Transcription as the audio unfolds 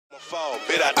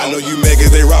I know you mad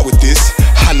cause they rock with this.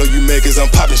 I know you mad cause I'm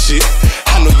poppin' shit.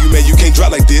 I know you mad you can't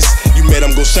drop like this. You mad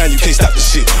I'm gon' shine, you can't stop the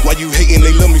shit. Why you hatin',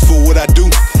 they love me for what I do.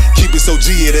 Keep it so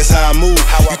G, yeah, that's how I move.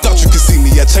 You thought you could see me,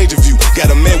 I change a view.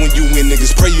 Got a man when you win,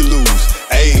 niggas pray you lose.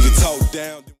 Ayy, talk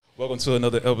down. Welcome to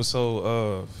another episode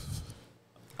of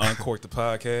UNCORK'D the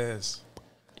podcast,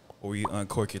 where we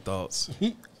uncork your thoughts.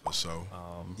 So,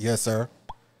 yes, sir.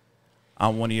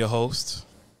 I'm one of your hosts,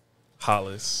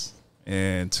 Hollis,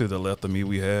 and to the left of me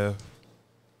we have.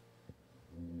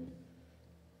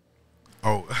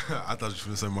 oh, I thought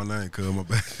you were going to say my name, cuz my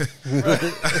bad.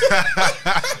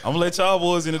 I'm gonna let y'all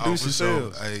boys introduce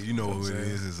yourselves. Sure. Hey, you know who it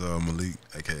is? It's Malik,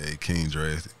 aka King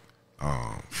Drastic.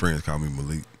 Friends call me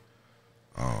Malik.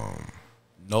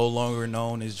 No longer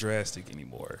known as Drastic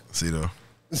anymore. See though,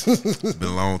 it's been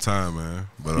a long time, man.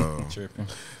 But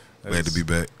glad to be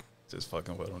back. Just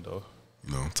fucking with them though.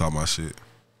 You know, talk my shit.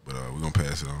 But we're gonna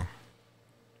pass it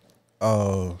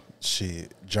on.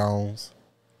 Shit, Jones.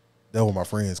 That's what my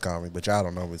friends call me, but y'all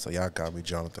don't know me, so y'all call me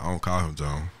Jonathan. I don't call him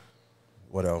John.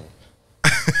 Whatever.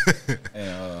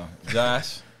 And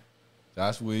Josh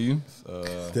Williams.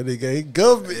 That nigga ain't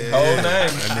government. Whole name. That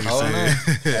nigga Whole name.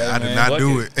 said, I did man, not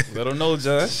do it. Let them know,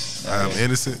 Josh. I am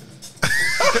innocent.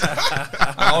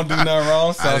 I don't do nothing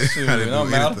wrong, so I shit. didn't It don't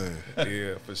do matter. anything.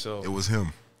 Yeah, for sure. It was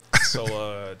him.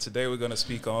 So today we're gonna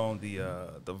speak on the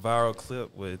viral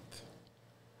clip with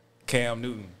Cam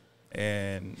Newton,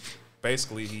 and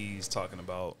basically he's talking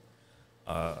about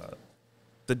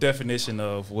the definition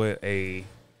of what a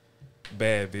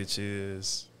bad bitch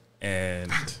is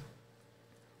and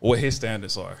what his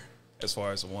standards are as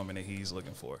far as a woman that he's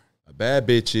looking for. A bad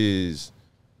bitch is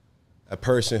a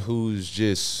person who's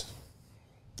just,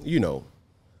 you know,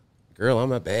 girl,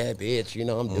 I'm a bad bitch. You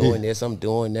know, I'm doing this, I'm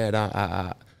doing that.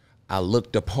 I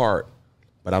look the part,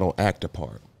 but I don't act the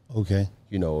part. Okay.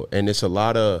 You know, and it's a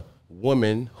lot of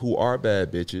women who are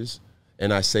bad bitches,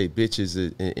 and I say bitches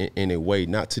in a way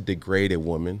not to degrade a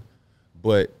woman,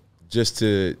 but just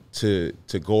to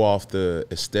go off the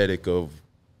aesthetic of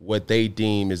what they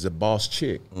deem is a boss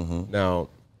chick. Now,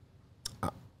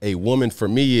 a woman for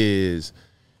me is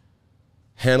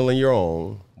handling your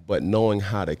own, but knowing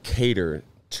how to cater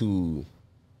to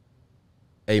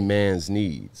a man's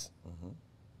needs,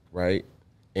 right?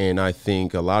 And I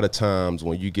think a lot of times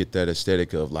when you get that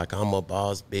aesthetic of like, I'm a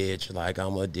boss bitch, like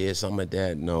I'm a this, I'm a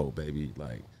that, no, baby,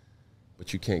 like,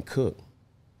 but you can't cook.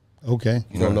 Okay.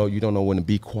 You don't know when to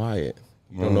be quiet.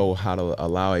 You don't know how to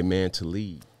allow a man to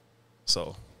lead.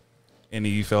 So, any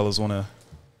of you fellas want to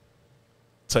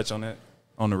touch on that,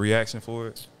 on the reaction for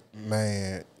it?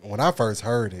 Man, when I first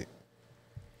heard it,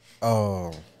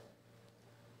 I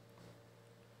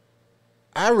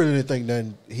really didn't think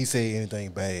nothing. He said anything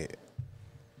bad.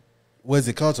 Was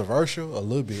it controversial? A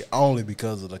little bit, only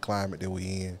because of the climate that we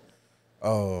in.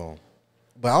 But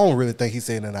I don't really think he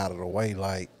said nothing out of the way.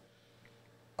 Like,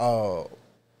 I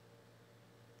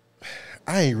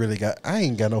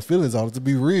ain't got no feelings on it, to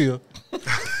be real.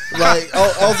 Like,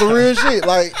 on some real shit.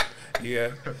 Like,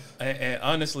 Yeah, and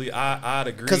honestly, I'd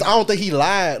agree. because I don't think he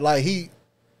lied.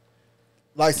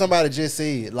 Like somebody just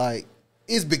said, like,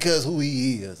 it's because who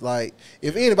he is. Like,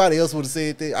 if anybody else would have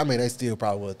said that, I mean, they still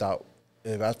probably would have thought.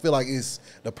 I feel like it's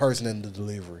the person in the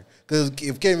delivery. Because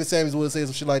if Kevin Samuels would have said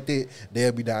some shit like that,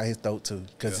 they'll be down his throat too.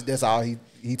 Because that's all he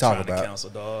talk Trying to about. counsel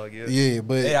dog, yeah. Yeah,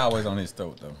 but They always on his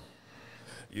throat though.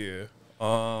 Yeah.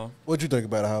 what you think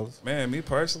about it, Hollis? Man, me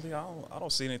personally, I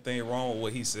don't see anything wrong with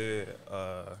what he said.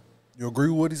 You agree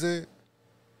with what he said?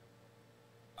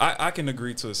 I can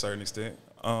agree to a certain extent.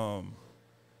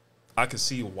 I can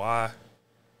see why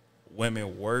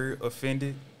women were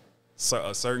offended. So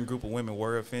a certain group of women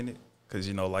were offended because,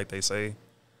 you know, like they say,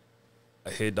 a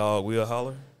hit dog will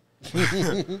holler.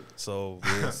 So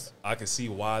I can see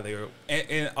why they were,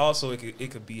 and also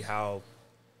it could be how.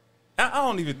 I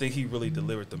don't even think he really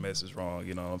delivered the message wrong.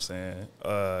 You know what I'm saying?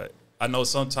 I know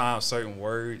sometimes certain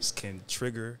words can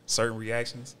trigger certain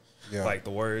reactions. Yeah. Like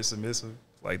the word submissive,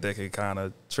 like that can kind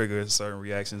of trigger certain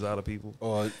reactions out of people.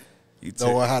 Or You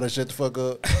knowing how to shut the fuck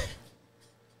up?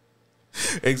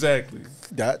 Exactly.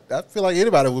 I feel like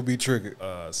anybody would be triggered.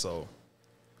 So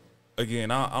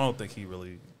again, I don't think he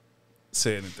really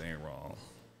said anything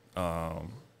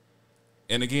wrong.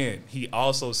 And again, he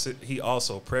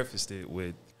also prefaced it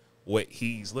with what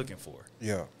he's looking for.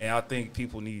 Yeah. And I think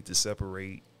people need to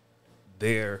separate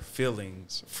their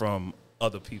feelings from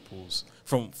other people's,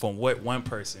 from what one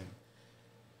person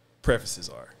prefaces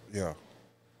are. Yeah.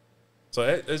 So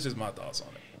that's just my thoughts on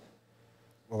it.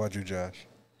 What about you, Josh?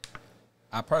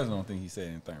 I personally don't think he said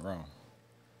anything wrong.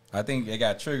 I think they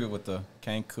got triggered with the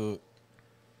can't cook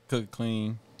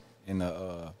clean, and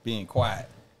the being quiet.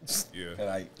 Yeah. And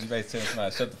like, you basically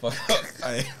telling somebody, shut the fuck up.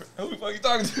 Hey, who the fuck you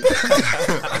talking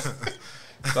to?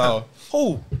 So,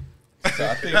 who? So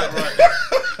I think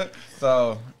right.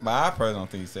 So, but I personally don't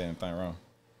think he said anything wrong.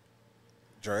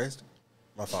 Drastic.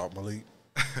 My fault, Malik.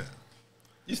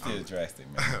 You still drastic,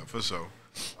 man. For sure.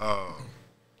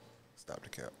 Stop the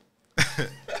cap.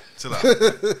 Chill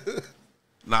out.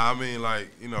 Nah, I mean, like,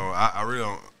 you know, I really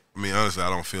don't. I mean, honestly, I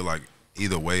don't feel like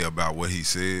either way about what he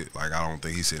said. Like, I don't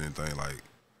think he said anything like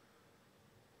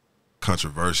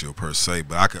controversial per se,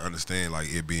 but I can understand like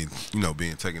it being, you know,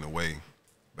 being taken away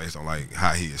based on like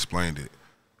how he explained it.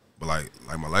 But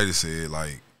like my lady said,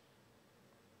 like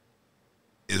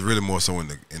it's really more so in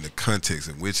the context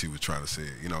in which he was trying to say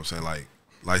it. You know what I'm saying?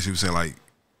 Like she was saying, like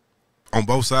on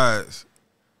both sides,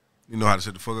 you know how to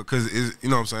shut the fuck up, because it's, you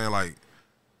know what I'm saying, like.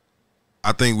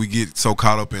 I think we get so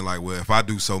caught up in like, well, if I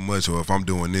do so much or if I'm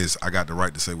doing this, I got the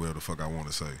right to say whatever the fuck I want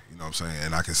to say. You know what I'm saying?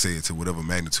 And I can say it to whatever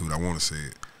magnitude I want to say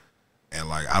it. And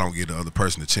like, I don't give the other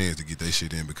person a chance to get their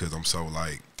shit in because I'm so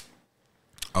like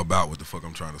about what the fuck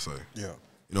I'm trying to say. Yeah.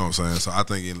 You know what I'm saying? So I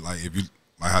think like if you,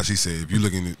 like how she said, if you're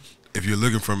looking at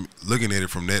it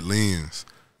from that lens,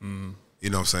 you know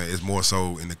what I'm saying, it's more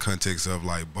so in the context of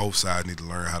like both sides need to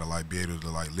learn how to like be able to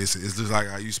like listen. It's just like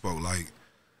how you spoke, like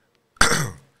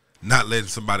not letting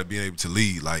somebody be able to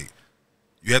lead. Like,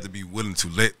 you have to be willing to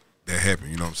let that happen.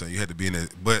 You know what I'm saying? You have to be in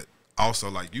that. But also,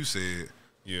 like you said,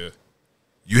 Yeah.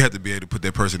 you have to be able to put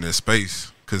that person in that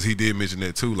space, because he did mention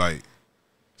that too. Like,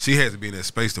 she has to be in that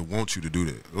space to want you to do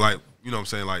that. Like, you know what I'm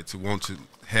saying? Like, to want to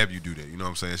have you do that. You know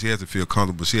what I'm saying? She has to feel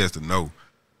comfortable. She has to know,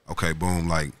 okay, boom,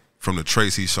 like, from the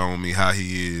traits he's shown me, how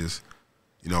he is,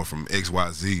 you know, from X,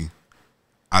 Y, Z,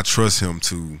 I trust him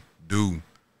to do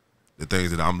the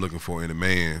things that I'm looking for in a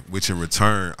man, which in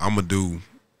return, I'm going to do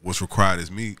what's required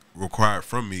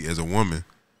from me as a woman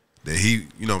that he,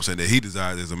 you know what I'm saying, that he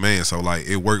desires as a man. So, like,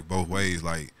 it worked both ways.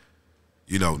 Like,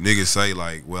 you know, niggas say,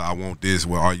 like, well, I want this.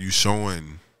 Well, are you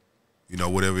showing, you know,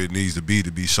 whatever it needs to be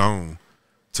shown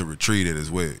to retrieve it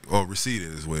as well, or receive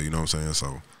it as well, you know what I'm saying?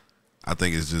 So, I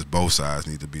think it's just both sides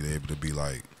need to be able to be,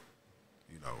 like,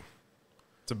 you know.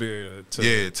 To be able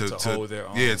to hold their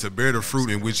own. Yeah, to bear the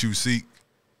fruit in which you seek.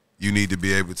 You need to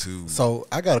be able to. So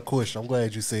I got a question. I'm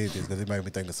glad you said this because it made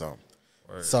me think of something.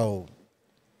 Right. So,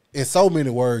 in so many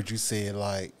words, you said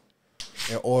like,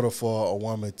 in order for a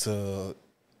woman to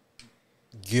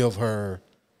give her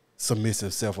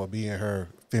submissive self or be in her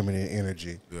feminine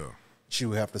energy, Yeah. she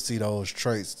would have to see those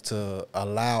traits to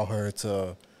allow her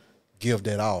to give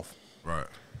that off. Right.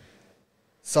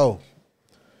 So,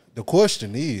 the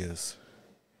question is,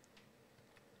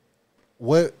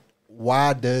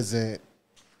 why doesn't,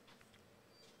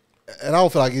 and I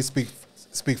don't feel like it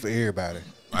speak for everybody.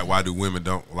 Like, why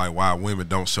women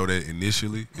don't show that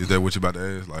initially? Is that what you're about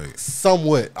to ask? Like,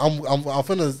 Somewhat. I'm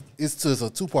finna. It's a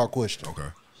 2-part question. okay.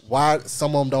 Why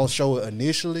some of them don't show it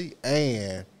initially,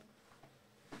 and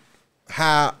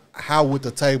how would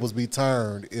the tables be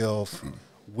turned if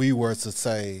we were to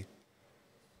say,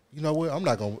 you know what, I'm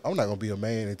not gonna be a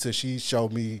man until she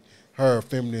showed me her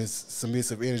feminine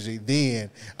submissive energy,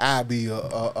 then I'll be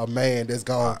a man that's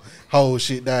gonna hold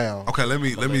shit down. Okay, let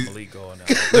me Malik go on now.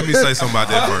 let me say something about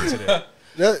that first.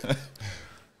 That-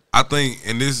 I think,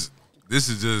 and this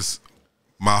is just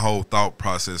my whole thought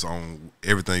process on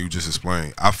everything you just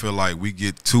explained. I feel like we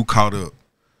get too caught up,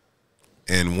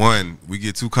 and we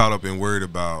get too caught up and worried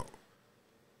about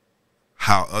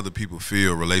how other people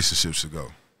feel relationships should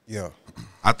go. yeah.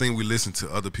 I think we listen to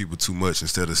other people too much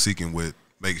instead of seeking what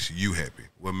makes you happy,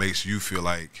 what makes you feel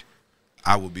like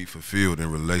I will be fulfilled in a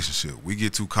relationship. We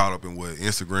get too caught up in what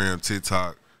Instagram,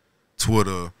 TikTok,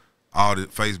 Twitter, all the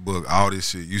Facebook, all this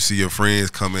shit. You see your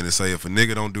friends come in and say, if a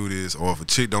nigga don't do this or if a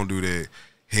chick don't do that,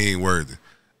 he ain't worthy.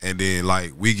 And then,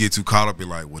 like, we get too caught up in,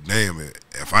 like, well, damn it,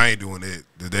 if I ain't doing that,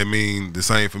 does that mean the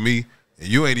same for me? And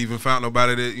you ain't even found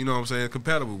nobody that, you know what I'm saying,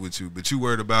 compatible with you. But you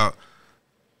worried about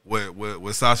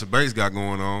what Sasha Banks got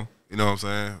going on. You know what I'm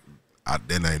saying?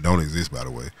 That name don't exist, by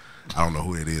the way. I don't know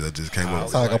who it is. I just came up.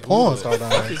 It's like a porn star down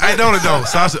there. I don't it though.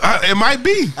 Sasha, it might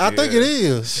be. I think it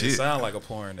is. It sound like a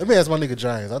porn. Let me ask my nigga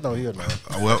James. I know he'll know.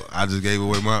 Well, I just gave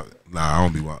away my. Nah, I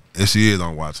don't be watching. If she is, I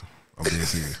don't watch her. I'm being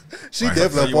serious. She Right.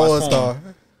 definitely a you watch porn porn?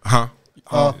 star.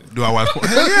 Huh? Do I watch porn?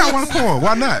 Hell yeah, I watch porn.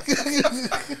 Why not?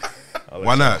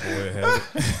 Why not?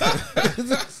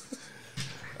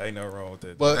 Ain't nothing wrong with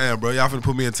that. But Damn, bro, y'all finna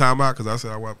put me in timeout because I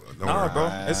said I watch. Don't nah, worry.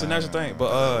 bro, it's a natural thing.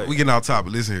 But We getting off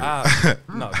topic. Listen here.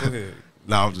 no, go ahead.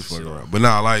 Nah, I'm just fucking around. But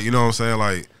nah, like, you know what I'm saying?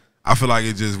 Like, I feel like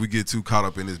we get too caught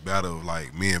up in this battle of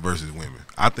like men versus women.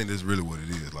 I think that's really what it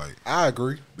is. Like, I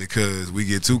agree. because we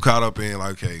get too caught up in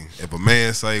like, okay, if a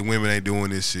man say women ain't doing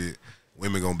this shit,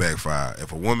 women gonna backfire.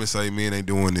 If a woman say men ain't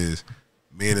doing this,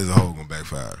 men as a whole gonna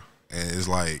backfire. And it's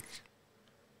like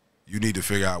you need to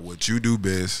figure out what you do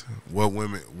best, what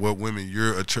women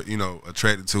you're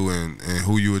attracted to, and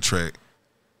who you attract,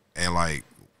 and like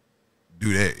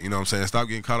do that. You know what I'm saying? Stop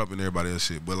getting caught up in everybody else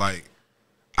shit. But like,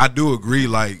 I do agree.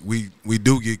 Like we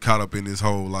do get caught up in this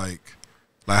whole like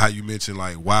how you mentioned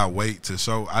like why wait to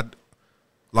show.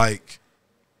 Like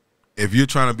if you're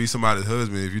trying to be somebody's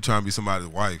husband, if you're trying to be somebody's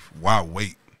wife, why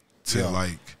wait to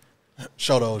like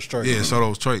show those traits? Yeah, show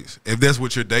those traits. If that's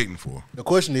what you're dating for. The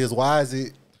question is, why is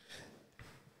it?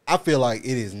 I feel like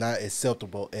it is not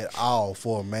acceptable at all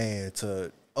for a man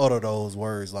to utter those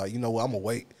words like, you know what, I'm gonna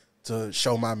wait to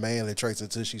show my manly traits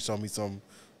until she show me some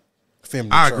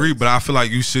feminine I traits. agree, but I feel like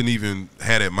you shouldn't even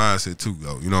have that mindset too,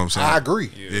 though. You know what I'm saying? I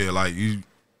agree. Yeah, like you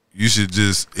should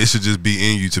just, it should just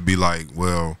be in you to be like,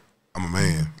 well, I'm a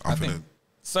man. I think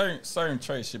certain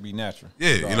traits should be natural.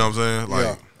 Yeah, you know what I'm saying? Like,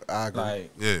 yeah, I agree. Like,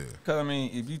 yeah. Because, I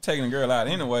mean, if you taking a girl out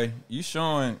anyway, you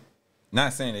showing,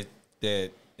 not saying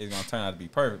that it's going to turn out to be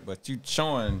perfect, but you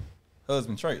showing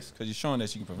husband traits because you're showing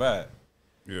that you can provide.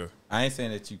 Yeah. I ain't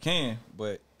saying that you can,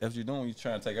 but that's what you're doing. You're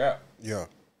trying to take her out. Yeah.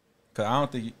 Because I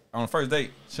don't think, on the first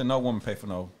date, should no woman pay for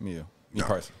no meal. Me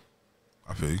personally.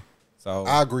 I feel you. So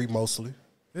I agree mostly.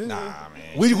 Nah,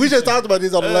 man. We just talked about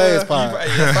this on the last pod.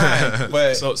 Yeah, fine.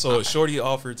 But So Shorty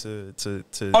offered to oh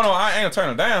no, I ain't gonna turn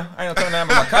her down. I ain't gonna turn her down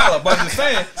by my collar. But I'm just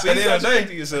saying, at the end of the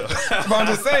day, but I'm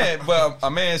just saying, but a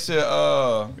man should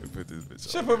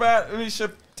provide. I mean,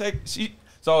 should take.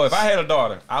 So if I had a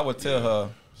daughter, I would tell her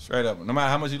straight up, no matter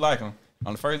how much you like him,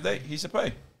 on the first date, he should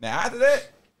pay. Now after that,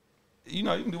 you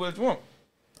know, you can do what you want,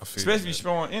 especially if you're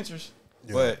showing interest.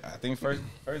 Yeah. But I think first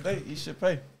date, he should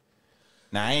pay.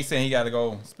 Now, I ain't saying he got to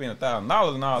go spend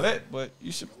 $1,000 and all that, but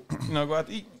you should, go out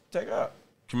to eat, take her out.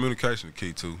 Communication is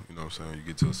key, too. You know what I'm saying? You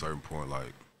get to a certain point,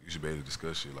 like, you should be able to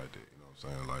discuss shit like that. You know what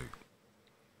I'm saying? Like,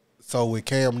 so with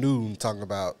Cam Newton talking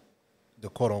about the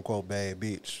quote-unquote bad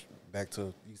bitch, back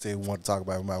to, you said we want to talk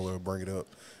about it, we might well bring it up.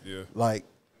 Yeah. Like,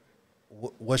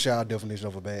 what's y'all definition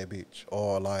of a bad bitch?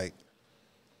 Or, like,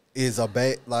 is a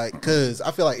bad, like, because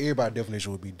I feel like everybody's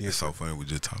definition would be different. it's so funny we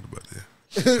just talked about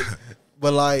that.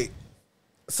 But, like,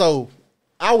 so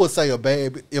I would say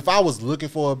if I was looking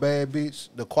for a bad bitch,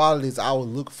 the qualities I would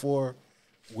look for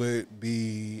would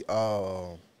be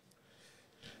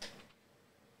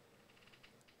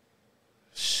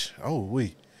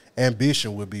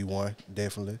ambition would be one,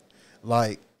 definitely.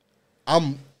 Like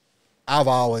I've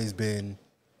always been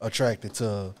attracted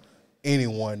to any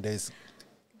woman,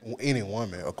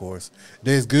 of course,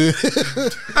 that's good.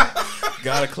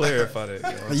 Gotta clarify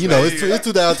that. You know, it's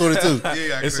 2022.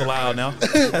 It's allowed now. No,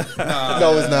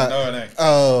 it's not. No, it ain't.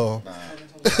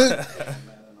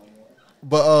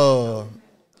 But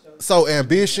so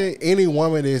ambition, any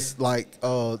woman that's like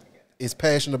is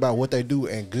passionate about what they do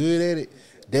and good at it,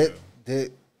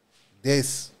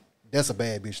 that's a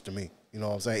bad bitch to me. You know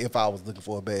what I'm saying? If I was looking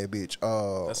for a bad bitch,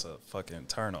 that's a fucking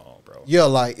turn on, bro. Yeah,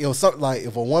 like it was something like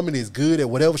if a woman is good at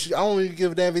whatever I don't even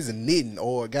give a damn if it's knitting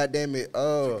or goddamn it,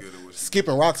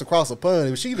 skipping rocks across a pond.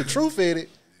 If she the truth at it,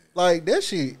 like that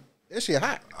shit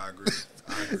hot. I agree.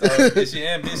 So is she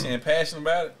ambitious and passionate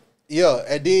about it? Yeah,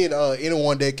 and then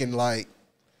anyone that can like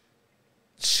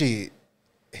shit.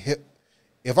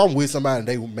 If I'm with somebody and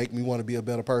they make me want to be a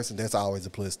better person, that's always a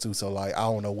plus too. So like I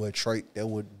don't know what trait that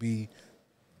would be.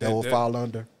 That will fall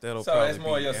under. That'll so probably it's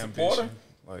more be your ambition. supporter?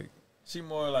 Like she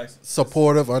more like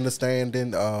supportive,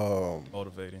 understanding,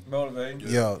 motivating.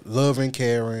 Yeah, loving,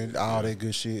 caring, all that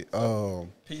good shit.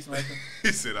 Peacemaker.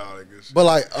 He said all that good shit. But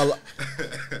like,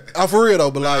 I'm for real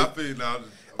though. But like, I feel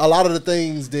a lot of the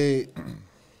things that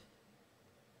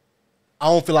I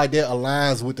don't feel like that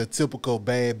aligns with the typical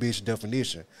bad bitch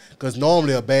definition. Because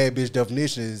normally a bad bitch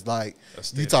definition is like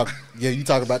you talk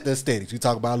about the aesthetics, you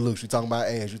talk about looks, you talk about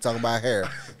ass, you talk about hair,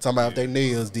 talking about if their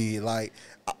nails did. Like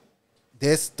I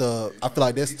feel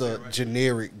like that's the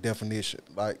generic definition.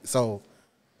 Like so,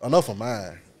 enough of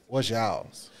mine. What's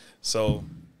y'all's? So,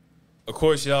 of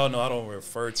course, y'all know I don't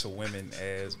refer to women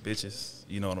as bitches.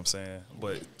 You know what I'm saying?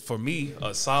 But for me,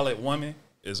 a solid woman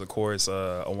is, of course,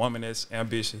 a woman that's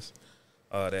ambitious.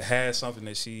 That has something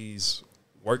that she's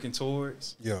working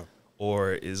towards,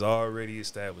 or is already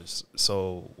established.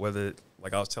 So whether,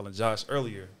 like I was telling Josh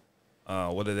earlier,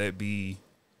 whether that be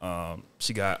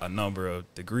she got a number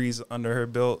of degrees under her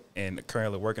belt and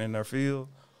currently working in her field,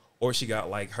 or she got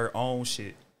like her own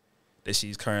shit that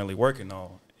she's currently working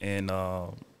on. And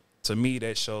to me,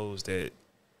 that shows that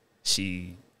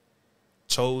she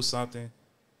chose something,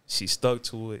 she stuck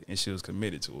to it, and she was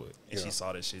committed to it, and she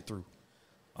saw that shit through.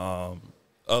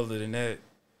 Other than that,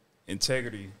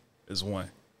 integrity is one.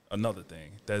 another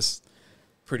thing that's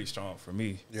pretty strong for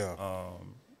me. Yeah.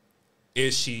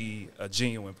 Is she a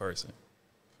genuine person?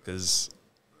 Because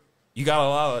you got a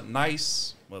lot of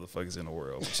nice motherfuckers in the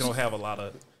world, but you don't have a lot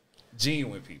of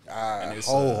genuine people. I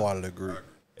wholeheartedly agree.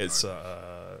 It's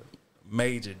a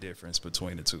major difference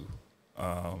between the two.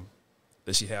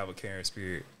 Does she have a caring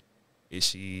spirit? Is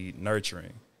she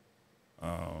nurturing?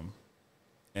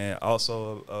 And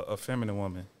also a feminine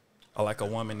woman. I like a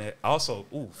woman that also,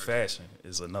 fashion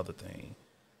is another thing.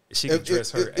 If she could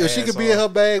dress her if she ass could be in her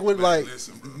off, bag with like,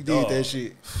 listen, bro. you did that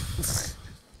shit.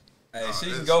 Hey,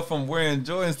 she can go from wearing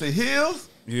Jordans to heels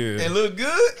yeah. and look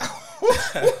good.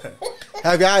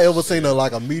 Have y'all ever seen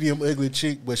a medium ugly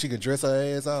chick, but she can dress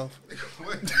her ass off?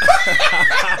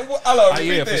 Hello, repeat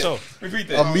yeah, that. for sure. Repeat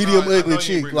A that. medium I know ugly you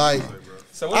chick, bring like this up, bro.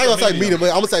 So I what's ain't a gonna say medium, but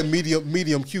I'm gonna say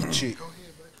medium cute chick.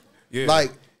 Yeah.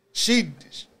 Like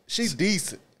she's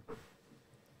decent.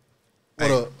 What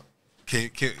Hey, up? You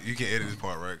can edit this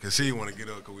part, right? Because she didn't want to get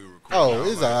up because we were recording. Oh, I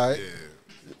was it's like, all right.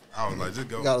 Yeah. I was like, just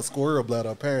go. Got a squirrel bladder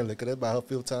apparently, cause that's about her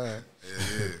fifth time.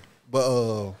 Yeah.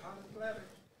 But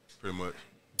Pretty much.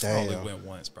 only damn, went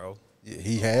once, bro.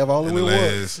 he have only In the went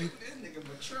once. last.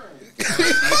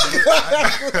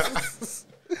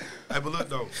 Hey, but look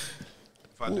though,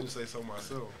 if I do say so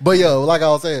myself, But yo, like I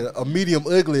was saying, a medium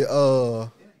ugly.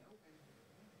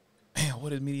 Man,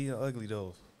 what is media ugly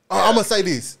though? I'm gonna say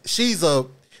this: she's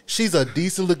a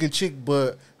decent looking chick,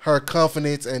 but her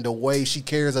confidence and the way she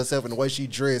carries herself and the way she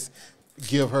dressed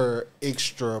give her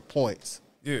extra points.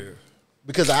 Yeah.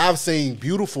 Because I've seen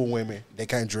beautiful women that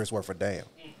can't dress worth a damn.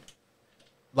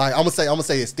 Like I'm gonna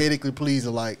say aesthetically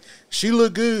pleasing. Like she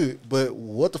look good, but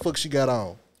what the fuck she got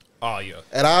on? Oh yeah.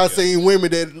 And I've seen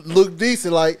women that look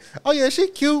decent. Like, oh yeah, she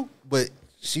cute, but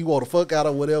she wore the fuck out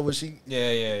of whatever she.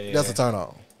 Yeah. That's a turn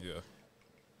on. Yeah.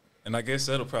 And I guess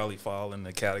that'll probably fall in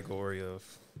the category of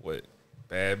what?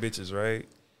 Bad bitches, right?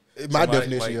 My Somebody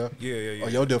definition, like- yeah. Yeah. Or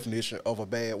your definition of a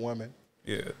bad woman.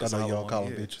 Yeah. I that's know all you don't want, call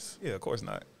them yeah. bitches. Yeah, of course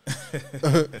not.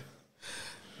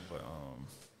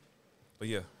 But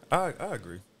yeah, I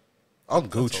agree. I'm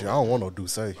Gucci. I don't want no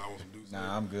Douce. I want to do something.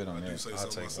 Nah, I'm good on I do that. say I'll so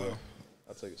take myself. one.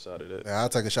 I'll take a shot at that. Yeah, I'll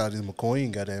take a shot at this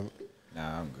McQueen, goddamn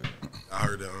Nah, I'm good. I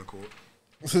heard that encore.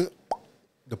 it.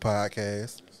 The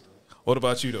podcast. What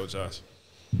about you though, Josh?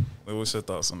 What's your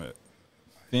thoughts on that?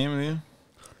 Feminine,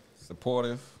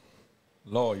 supportive,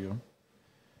 loyal.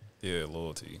 Yeah,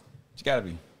 loyalty. She gotta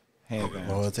be hands down.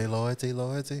 Loyalty.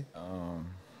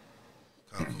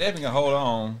 Definitely can hold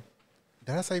on,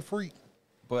 Did I say freak?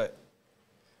 but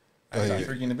Go I ahead.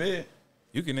 freaking in the bed.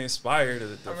 You can inspire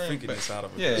the I mean, freakiness out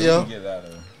of it. Yeah, Yeah. you can get it out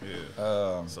of it.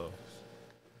 Yeah. So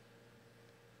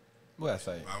What I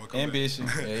say? I would come Ambition.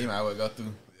 Yeah, you might well go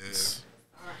through. Yeah.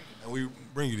 And we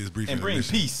bring you this brief And bring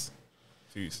intermission. peace.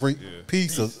 peace. Bring Yeah.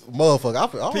 peace of motherfucker. I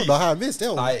don't Peace. know how I missed that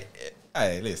one. Like,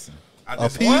 hey, listen. I A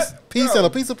disagree. piece, What? peace Bro. and a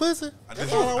piece of pussy. I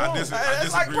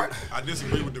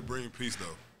disagree with the bring peace though.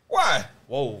 Why?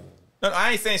 Whoa. No,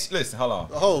 I ain't saying. Listen, hold on.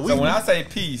 Oh, So when I say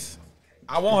peace,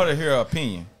 I want her to hear her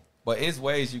opinion. But it's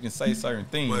ways you can say certain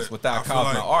things But I without feel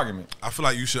causing like- an argument. I feel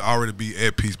like you should already be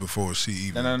at peace before she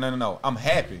even. No. I'm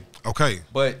happy, Okay,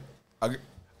 but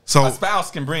so a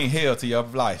spouse can bring hell to your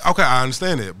life. okay, I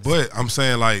understand that, but I'm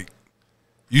saying like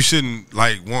you shouldn't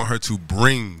like want her to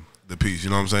bring the peace. You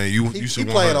know what I'm saying? You He should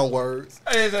want playing her. on words.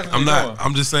 Hey, that's what I'm we not. doing.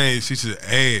 I'm just saying she should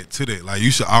add to that. Like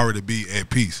you should already be at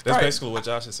peace. That's Right. basically what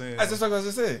Josh is saying. That's just what I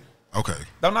just said. Okay.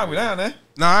 Don't knock me down, man.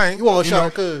 Nah, I ain't. You want a know-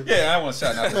 shot, cuz? Yeah, I want to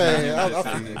shout out. Man, I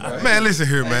feel you. Man, listen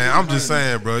here, man. I'm just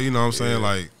saying, bro. You know what I'm saying?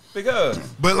 Like, Because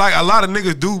but like a lot of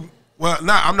niggas do. Well,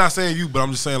 I'm not saying you, but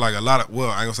I'm just saying like a lot of. Well,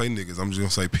 I ain't gonna say niggas. I'm just gonna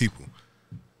say people.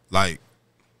 Like,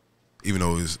 even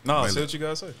though it's No, mainly- say what you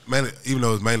gotta say. mainly, even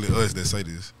though it's mainly us that say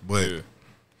this, but Yeah.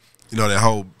 you know that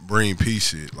whole bring peace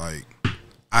shit. Like,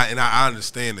 I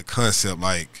understand the concept.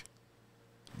 Like,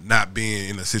 not being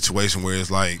in a situation where it's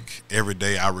like every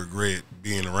day I regret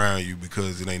being around you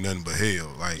because it ain't nothing but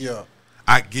hell. Like, Yeah.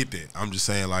 I get that. I'm just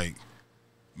saying like,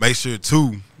 make sure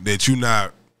too that you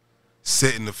not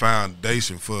setting the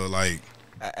foundation for like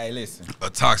hey, listen. a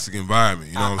toxic environment.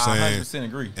 You know what I'm saying? 100%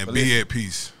 agree. And But be listen, at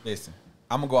peace. Listen,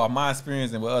 I'm gonna go off my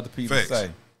experience and what other people Facts.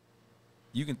 say.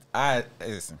 You can.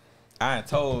 Listen. I was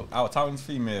talking to this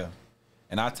female,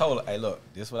 and I told her, "Hey, look,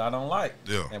 this is what I don't like.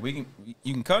 Yeah. And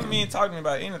you can come to me and talk to me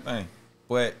about anything,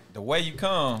 but the way you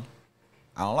come,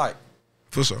 I don't like.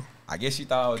 For sure. I guess she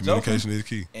thought I was joking, Communication is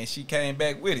key. and she came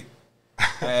back with it.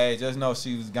 Hey, just know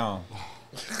she was gone.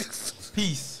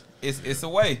 Peace. It's a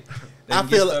way that I you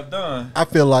feel- get stuff done. I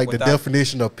feel like without- the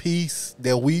definition of peace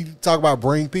that we talk about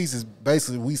bring peace is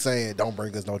basically we saying don't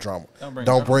bring us no drama. Don't bring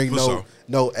Don't drama. bring For no sure.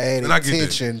 no added And I get that.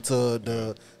 tension to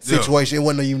the Yeah. situation. It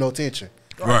wasn't even no tension.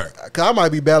 Right. Cause I might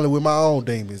be battling with my own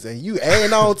demons, and you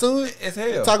adding on to it. It's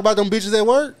hell. Talk about them bitches at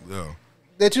work Yeah.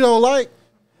 that you don't like,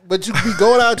 but you be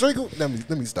going out drinking.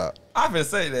 Let me stop. I've been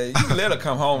saying that you can let her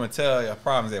come home and tell your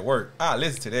problems at work. I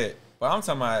listen to that, but I'm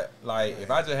talking about like if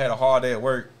I just had a hard day at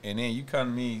work and then you come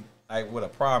to me like with a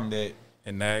problem that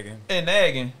And nagging. and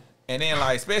then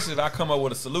like especially if I come up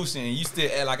with a solution and you still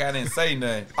act like I didn't say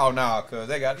nothing. Oh no, cause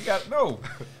you got to know,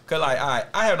 cause like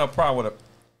I have no problem with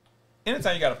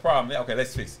anytime you got a problem. Okay,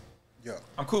 let's fix it. Yeah.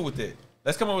 I'm cool with that.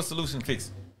 Let's come up with a solution and fix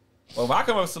it. But if I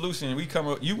come up with a solution and we come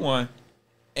up, you won,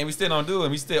 and we still don't do it,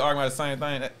 and we still arguing about the same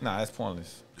thing, that's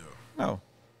pointless. Yeah. No.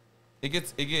 It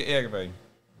get aggravating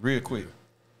real quick.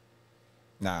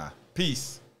 Nah.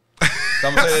 Peace. So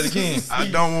I'm gonna say that again. I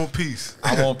don't want peace.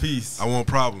 I want peace. I want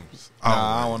problems. Nah,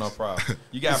 I don't want no problem.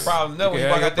 You got problems. No, when you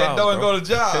can walk have out that your door and go problems,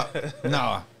 to the job.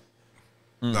 Nah.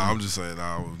 Nah, I'm just saying,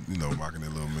 I was, mocking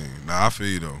that little mean. Nah, I feel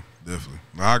you though, definitely.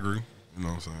 Nah, I agree. You know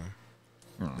what I'm saying?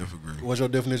 Definitely agree. What's your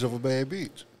definition of a bad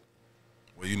bitch?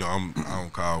 Well, I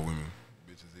don't call women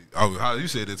bitches. Oh, you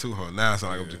said that too, huh? Now it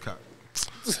sound like I'm just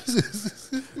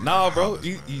Nah, bro.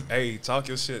 Hey, talk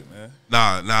your shit, man.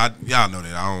 Nah, y'all know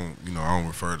that. I don't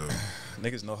refer to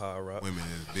Niggas know how I rock. women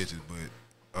as bitches, but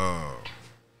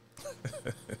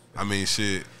I mean,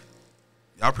 shit.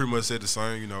 Y'all pretty much said the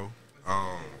same,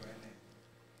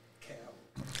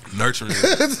 nurturing.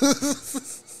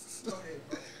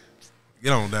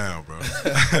 Get on down, bro.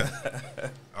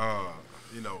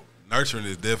 Nurturing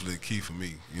is definitely key for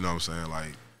me. You know what I'm saying?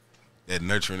 Like that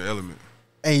nurturing element.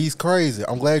 And he's crazy.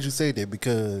 I'm glad you said that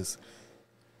because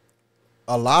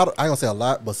I ain't gonna say a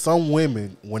lot, but some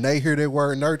women, when they hear that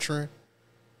word nurturing,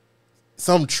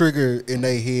 some trigger in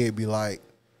their head be like,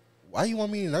 why you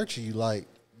want me to nurture you? Like,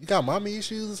 you got mommy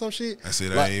issues or some shit? I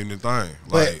said that ain't even the thing.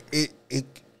 But Like, the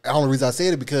only reason I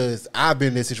said it because I've been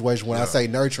in this situation when I say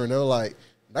nurturing, they're like,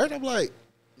 nurturing,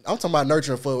 I'm talking about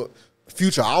nurturing for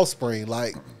future offspring.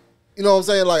 Like, you know what I'm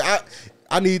saying? Like,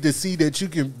 I need to see that you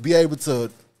can be able to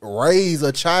raise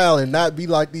a child and not be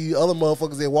like these other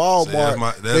motherfuckers at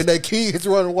Walmart and their kids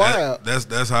running wild.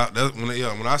 That's how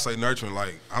when I say nurturing,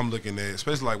 like I'm looking at,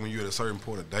 especially like when you're at a certain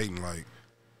point of dating, like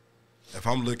if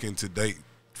I'm looking to date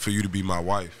for you to be my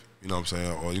wife, you know what I'm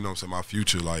saying, or you know what I'm saying, my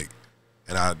future, like,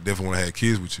 and I definitely want to have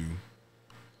kids with you,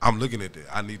 I'm looking at that.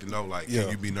 I need to know, like, can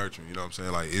you be nurturing? You know what I'm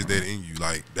saying? Like, is that in you?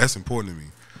 Like, that's important to me.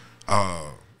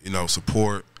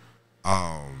 Support.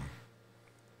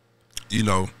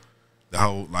 The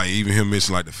whole, like, even him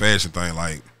mentioning like the fashion thing,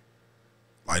 like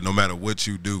no matter what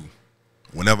you do,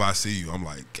 whenever I see you, I'm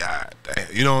like, God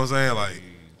damn, you know what I'm saying? Like,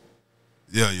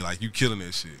 yeah, you killing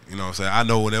that shit. You know what I'm saying? I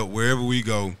know wherever we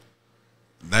go,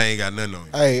 they ain't got nothing on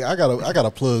you. Hey, I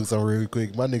gotta plug something real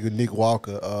quick. My nigga Nick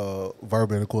Walker,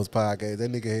 Verbal Intercourse Podcast,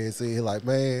 that nigga had said like,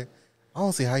 man, I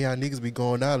don't see how y'all niggas be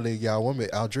going out there, y'all women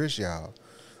outdress y'all.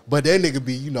 But that nigga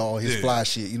be, on his fly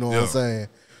shit, you know what I'm saying?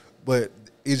 But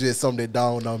it's just something that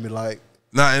dawned on me, like.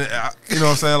 Nah, and you know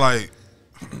what I'm saying? Like,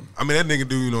 I mean, that nigga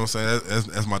do, you know what I'm saying?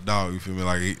 That's my dog, you feel me?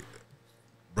 Like, he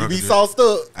be sauced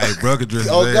up. Hey, bro could dress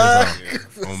his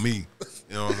ass off on me.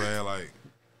 You know what I'm saying? Like,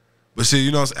 but shit,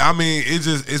 you know what I'm saying? I mean,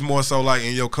 it's more so like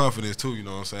in your confidence too, you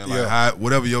know what I'm saying? Like,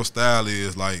 whatever your style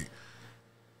is, like,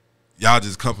 y'all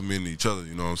just complimenting each other,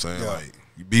 you know what I'm saying? Yeah. Like,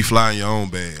 you be fly in your own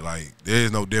bag. Like, there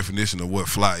is no definition of what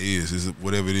fly is. It's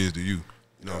whatever it is to you.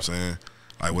 You know what I'm saying?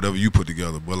 Like, whatever you put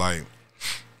together. But, like,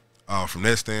 from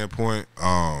that standpoint,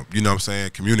 you know what I'm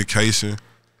saying, communication,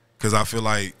 because I feel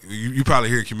like you probably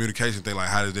hear communication thing, like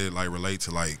how does that like relate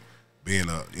to like being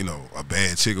a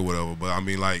bad chick or whatever, but I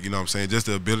mean, like, you know what I'm saying, just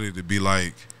the ability to be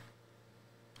like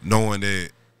knowing that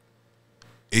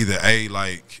either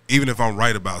like even if I'm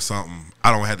right about something,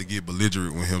 I don't have to get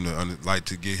belligerent with him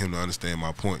to get him to understand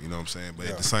my point, you know what I'm saying, but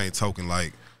at the same token,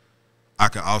 like I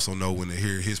can also know when to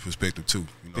hear his perspective too,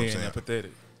 you know Being what I'm saying?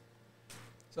 empathetic.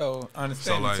 So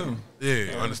understanding too.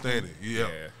 Yeah, understanding. Yeah.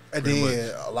 And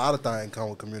then a lot of things come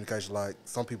with communication. Like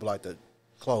some people like to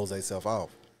close themselves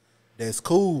off. That's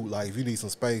cool. Like if you need some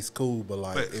space, cool. But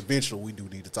like eventually we do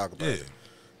need to talk about it.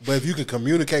 But if you can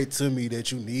communicate to me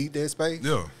that you need that space,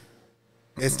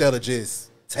 instead of just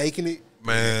taking it,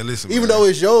 man, listen. Even though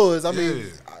it's yours, I mean,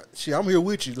 shit, I'm here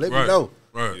with you. Let me know.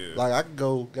 Right. Yeah. Like I can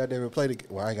go goddamn play the.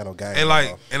 Well, I ain't got no game. And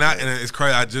like, and it's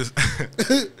crazy. I just.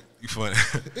 You funny.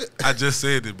 I just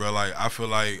said it, bro. Like, I feel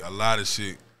like a lot of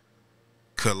shit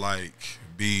could, like,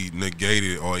 be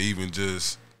negated or even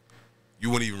just, you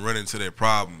wouldn't even run into that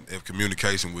problem if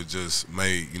communication was just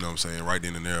made, you know what I'm saying, right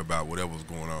then and there about whatever was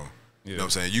going on. You know what I'm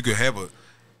saying? You could have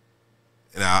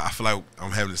and I feel like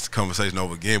I'm having this conversation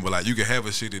over again, but, like, you could have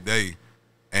a shit today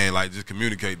and, like, just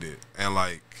communicate that. And,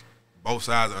 like, both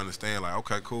sides understand, like,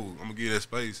 okay, cool, I'm going to give you that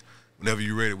space. whenever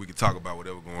you're ready, we can talk about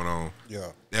whatever going on. Yeah.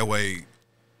 That way,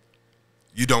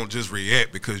 you don't just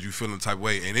react because you feeling the type of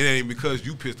way, and it ain't because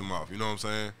you pissed them off. You know what I'm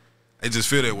saying? It just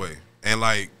feel that way, and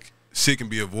like shit can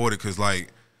be avoided because like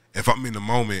if I'm in the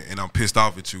moment and I'm pissed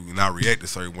off at you and I react a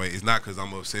certain way, it's not because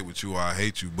I'm upset with you or I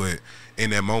hate you, but in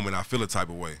that moment I feel a type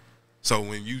of way. So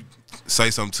when you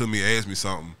say something to me, ask me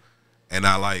something, and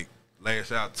I like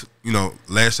lash out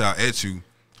at you,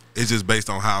 it's just based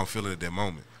on how I'm feeling at that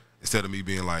moment. Instead of me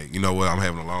being like, you know what, I'm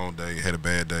having a long day, had a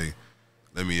bad day.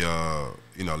 Let me,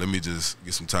 let me just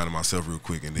get some time to myself real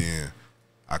quick, and then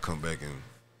I come back and,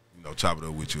 chop it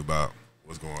up with you about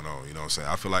what's going on. You know what I'm saying?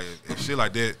 I feel like if shit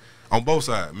like that on both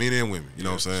sides, men and women. You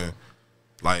know what I'm saying? Sure.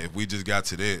 Like if we just got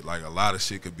to that, like a lot of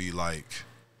shit could be like,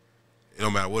 it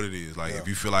don't matter what it is. Like if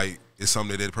you feel like it's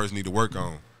something that person need to work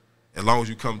on, as long as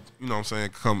you come, you know what I'm saying,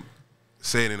 come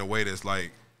say it in a way that's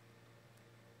like,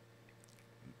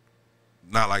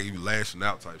 not like you lashing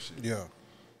out type shit. Yeah.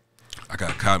 I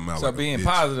got caught in my So like being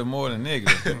positive more than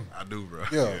negative. I do, bro.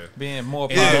 Yeah. Being more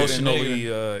positive than emotionally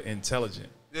negative. intelligent.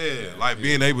 Yeah, like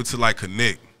being able to like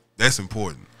connect. That's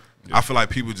important. Yeah. I feel like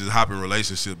people just hop in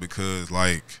relationships because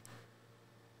like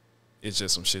it's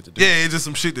just some shit to do. Yeah, it's just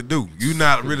some shit to do. You're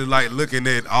not really like looking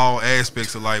at all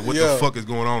aspects of like what the fuck is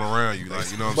going on around you. Like,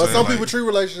 you know what I'm saying? But some like, people treat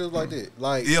relationships like that.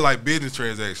 Like like business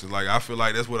transactions. Like I feel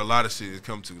like that's what a lot of shit has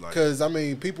come to. Like, because I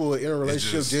mean, people are in a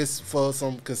relationship just for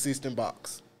some consistent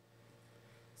box.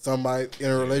 Somebody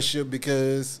in a relationship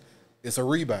because it's a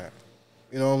rebound.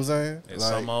 You know what I'm saying? And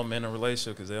some of them in a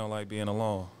relationship because they don't like being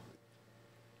alone.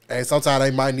 And sometimes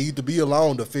they might need to be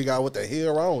alone to figure out what the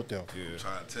hell wrong with them. Yeah. I'm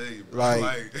trying to tell you, bro.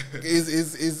 Like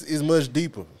it's much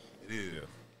deeper. It is.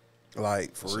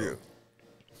 Like for real.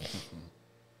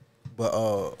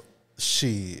 But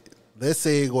shit. Let's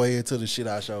segue into the shit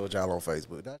I showed y'all on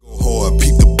Facebook. Hard,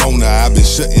 peep the boner. I've been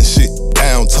shutting shit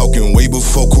down, talking way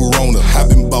before Corona. I've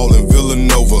been ballin'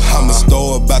 Villanova. I'm the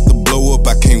star about